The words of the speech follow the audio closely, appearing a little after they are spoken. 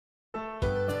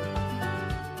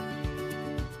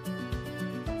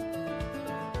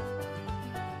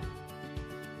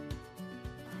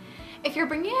If you're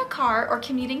bringing a car or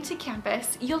commuting to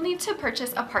campus, you'll need to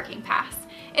purchase a parking pass.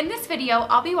 In this video,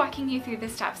 I'll be walking you through the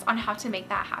steps on how to make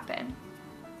that happen.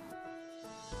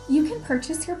 You can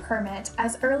purchase your permit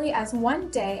as early as one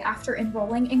day after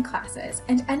enrolling in classes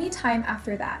and any time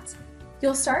after that.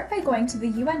 You'll start by going to the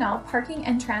UNL Parking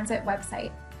and Transit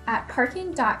website at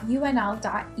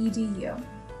parking.unl.edu.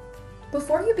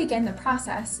 Before you begin the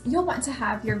process, you'll want to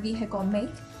have your vehicle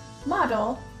make,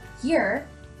 model, year,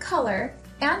 color,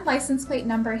 and license plate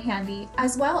number handy,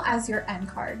 as well as your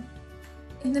N-card.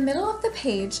 In the middle of the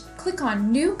page, click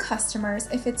on New Customers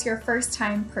if it's your first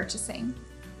time purchasing.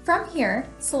 From here,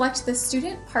 select the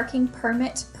Student Parking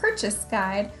Permit Purchase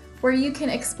Guide, where you can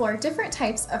explore different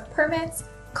types of permits,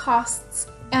 costs,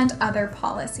 and other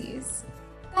policies.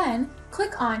 Then,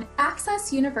 click on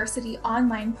Access University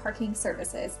Online Parking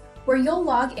Services, where you'll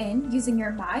log in using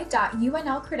your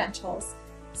my.unl credentials,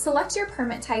 select your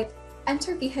permit type,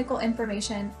 enter vehicle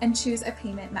information, and choose a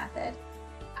payment method.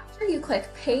 After you click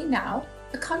Pay Now,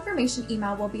 a confirmation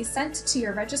email will be sent to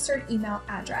your registered email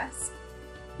address.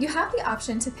 You have the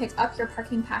option to pick up your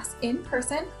parking pass in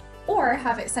person or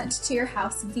have it sent to your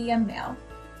house via mail.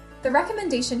 The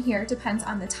recommendation here depends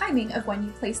on the timing of when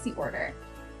you place the order.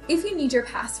 If you need your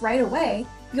pass right away,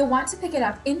 you'll want to pick it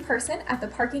up in person at the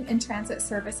Parking and Transit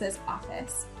Services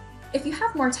office. If you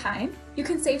have more time, you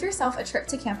can save yourself a trip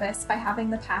to campus by having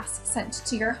the pass sent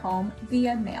to your home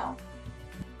via mail.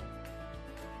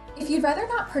 If you'd rather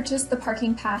not purchase the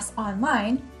parking pass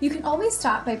online, you can always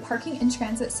stop by Parking and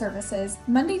Transit Services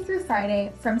Monday through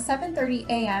Friday from 7:30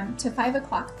 a.m. to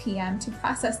 5:00 p.m. to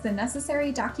process the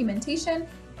necessary documentation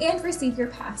and receive your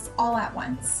pass all at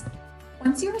once.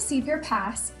 Once you receive your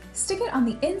pass, stick it on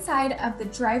the inside of the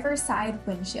driver's side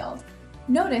windshield.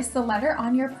 Notice the letter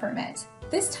on your permit.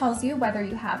 This tells you whether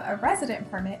you have a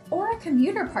resident permit or a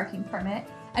commuter parking permit,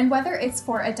 and whether it's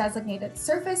for a designated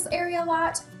surface area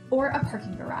lot or a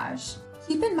parking garage.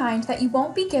 Keep in mind that you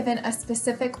won't be given a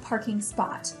specific parking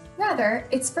spot. Rather,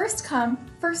 it's first come,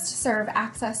 first serve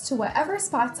access to whatever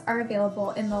spots are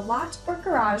available in the lot or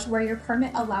garage where your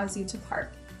permit allows you to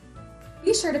park.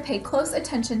 Be sure to pay close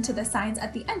attention to the signs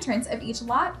at the entrance of each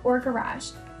lot or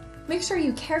garage. Make sure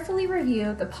you carefully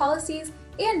review the policies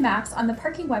and maps on the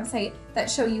parking website that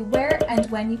show you where and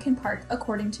when you can park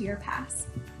according to your pass.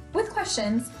 With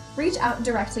questions, reach out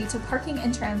directly to Parking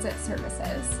and Transit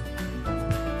Services.